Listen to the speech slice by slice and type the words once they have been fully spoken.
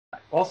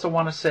also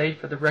want to say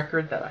for the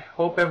record that I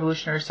hope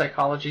evolutionary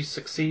psychology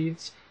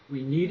succeeds.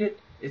 We need it.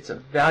 It's a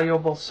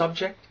valuable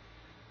subject.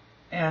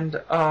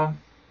 And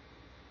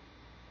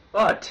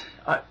but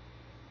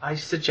I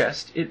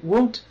suggest it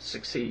won't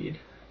succeed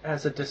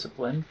as a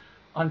discipline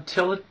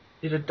until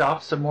it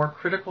adopts a more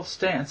critical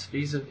stance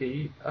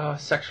vis-a-vis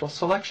sexual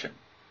selection.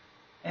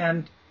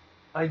 And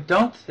I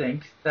don't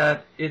think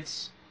that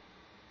it's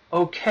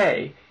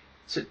okay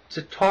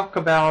to talk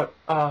about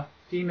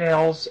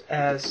females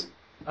as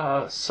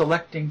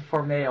selecting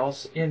for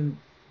males in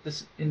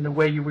the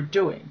way you were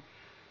doing,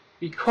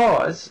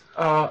 because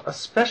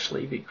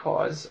especially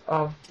because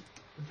of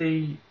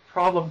the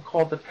problem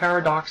called the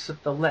paradox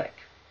of the leg.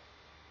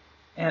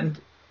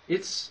 And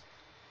it's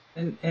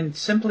and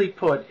simply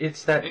put,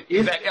 it's that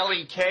is that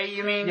LEK,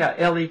 you mean?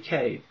 Yeah,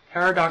 LEK.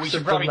 Paradox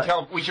of the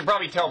lek. We should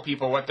probably tell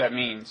people what that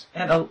means.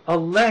 And a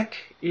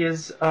lek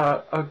is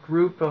a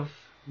group of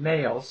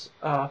males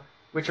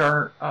which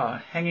are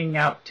hanging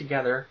out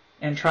together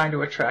and trying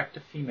to attract a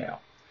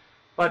female.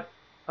 But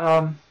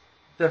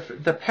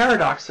the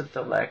paradox of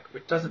the lek,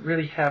 which doesn't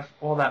really have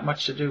all that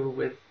much to do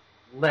with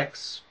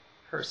leks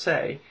per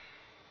se,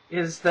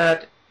 is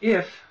that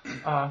if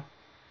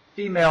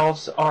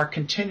females are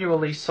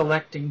continually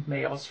selecting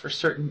males for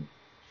certain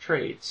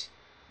traits,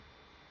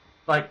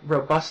 like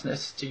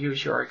robustness, to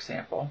use your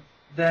example,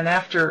 then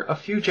after a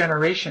few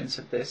generations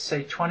of this,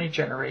 say 20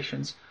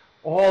 generations,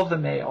 all the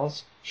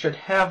males should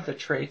have the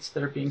traits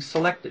that are being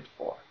selected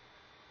for.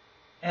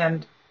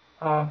 And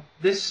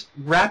this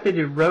rapid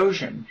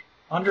erosion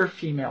under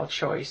female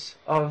choice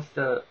of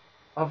the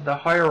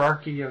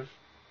hierarchy of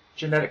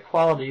genetic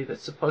quality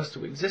that's supposed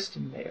to exist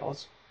in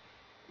males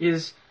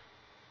is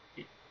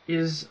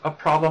a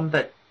problem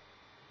that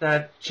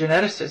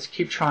geneticists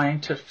keep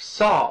trying to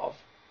solve.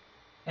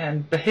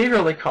 And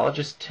behavioral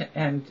ecologists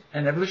and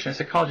evolutionary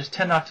psychologists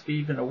tend not to be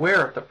even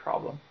aware of the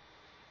problem.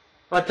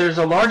 But there's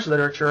a large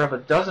literature of a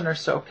dozen or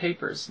so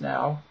papers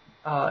now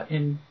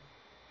in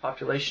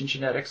population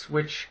genetics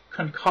which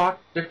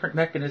concoct different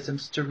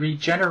mechanisms to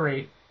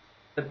regenerate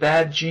the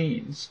bad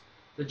genes,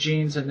 the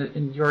genes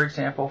in your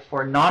example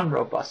for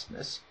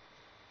non-robustness,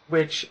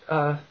 which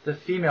the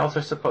females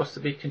are supposed to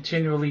be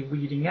continually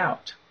weeding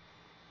out.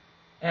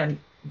 And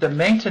the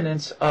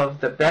maintenance of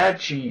the bad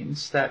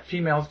genes that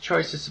female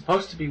choice is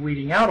supposed to be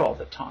weeding out all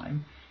the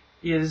time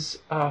is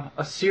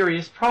a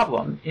serious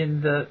problem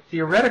in the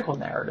theoretical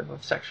narrative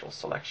of sexual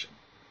selection.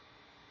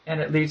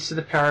 And it leads to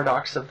the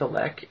paradox of the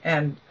lek.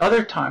 And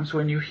other times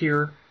when you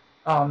hear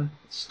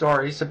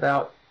stories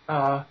about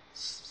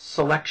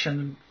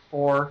selection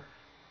for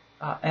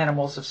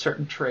animals of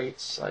certain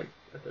traits, like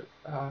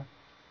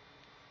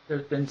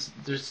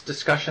there's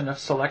discussion of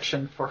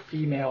selection for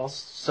females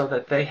so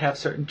that they have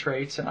certain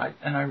traits, and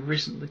I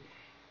recently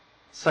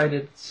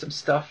cited some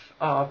stuff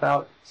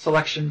about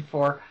selection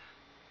for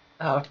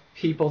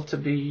people to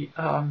be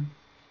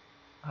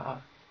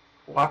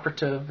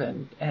cooperative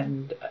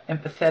and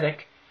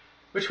empathetic,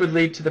 which would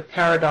lead to the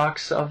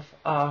paradox of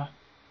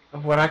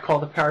what I call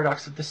the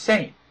paradox of the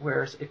saint.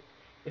 Whereas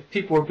if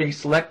people were being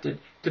selected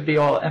to be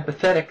all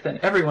empathetic, then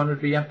everyone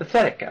would be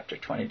empathetic after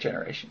 20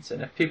 generations.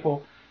 And if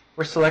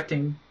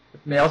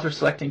males were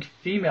selecting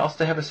females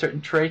to have a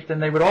certain trait, then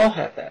they would all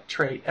have that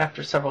trait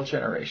after several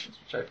generations,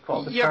 which I've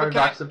called the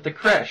paradox of the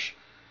creche.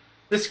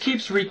 This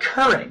keeps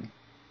recurring,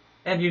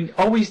 and you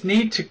always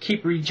need to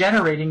keep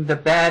regenerating the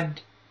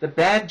bad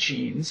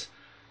genes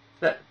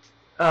that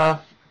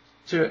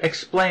to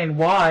explain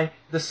why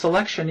the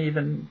selection,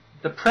 even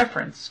the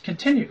preference,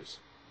 continues.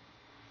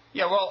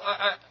 Yeah, well,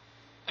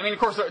 I mean, of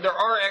course, there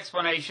are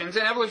explanations,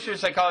 and evolutionary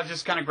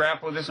psychologists kind of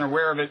grapple with this and are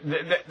aware of it,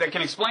 that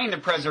can explain the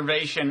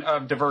preservation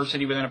of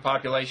diversity within a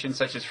population,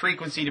 such as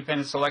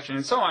frequency-dependent selection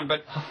and so on.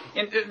 But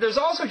there's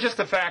also just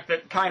the fact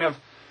that kind of,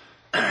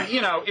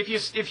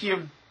 if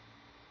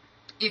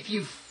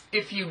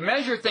you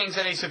measure things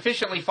at a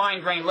sufficiently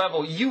fine-grained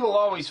level, you will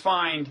always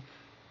find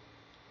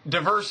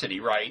diversity,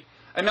 right?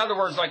 In other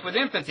words, like with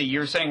empathy,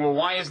 you're saying, well,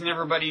 why isn't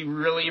everybody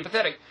really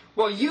empathetic?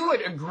 Well, you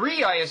would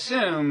agree, I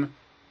assume,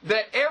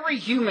 that every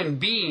human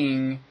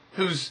being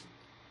who's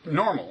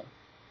normal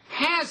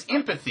has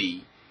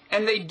empathy,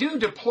 and they do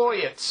deploy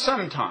it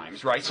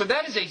sometimes, right? So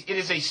it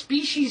is a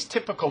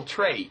species-typical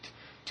trait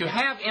to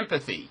have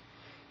empathy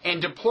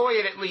and deploy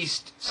it at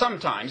least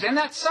sometimes, and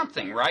that's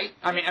something, right?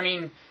 I mean,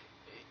 and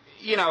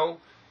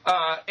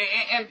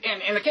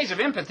in the case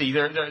of empathy,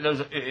 there's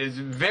a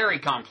very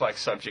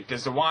complex subject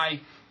as to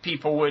why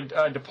people would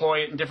deploy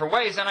it in different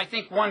ways. And I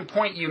think one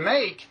point you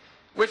make,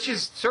 which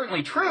is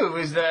certainly true,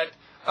 is that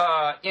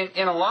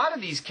in a lot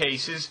of these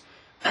cases,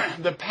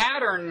 the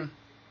pattern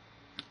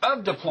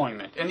of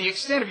deployment and the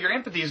extent of your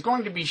empathy is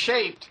going to be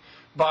shaped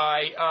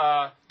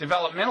by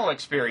developmental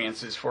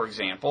experiences, for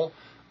example.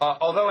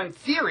 Although in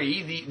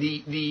theory,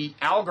 the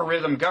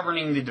algorithm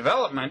governing the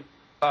development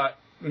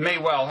may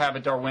well have a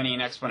Darwinian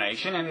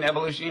explanation, and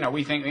evolution.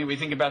 We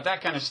think about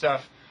that kind of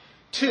stuff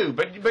too.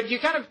 But you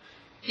kind of,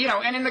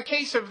 and in the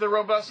case of the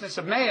robustness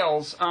of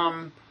males,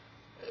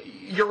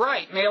 you're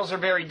right. Males are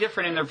very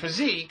different in their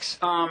physiques.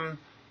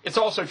 It's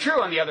also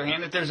true, on the other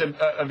hand, that there's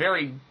a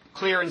very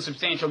clear and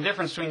substantial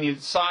difference between the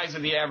size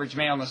of the average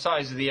male and the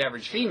size of the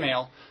average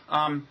female.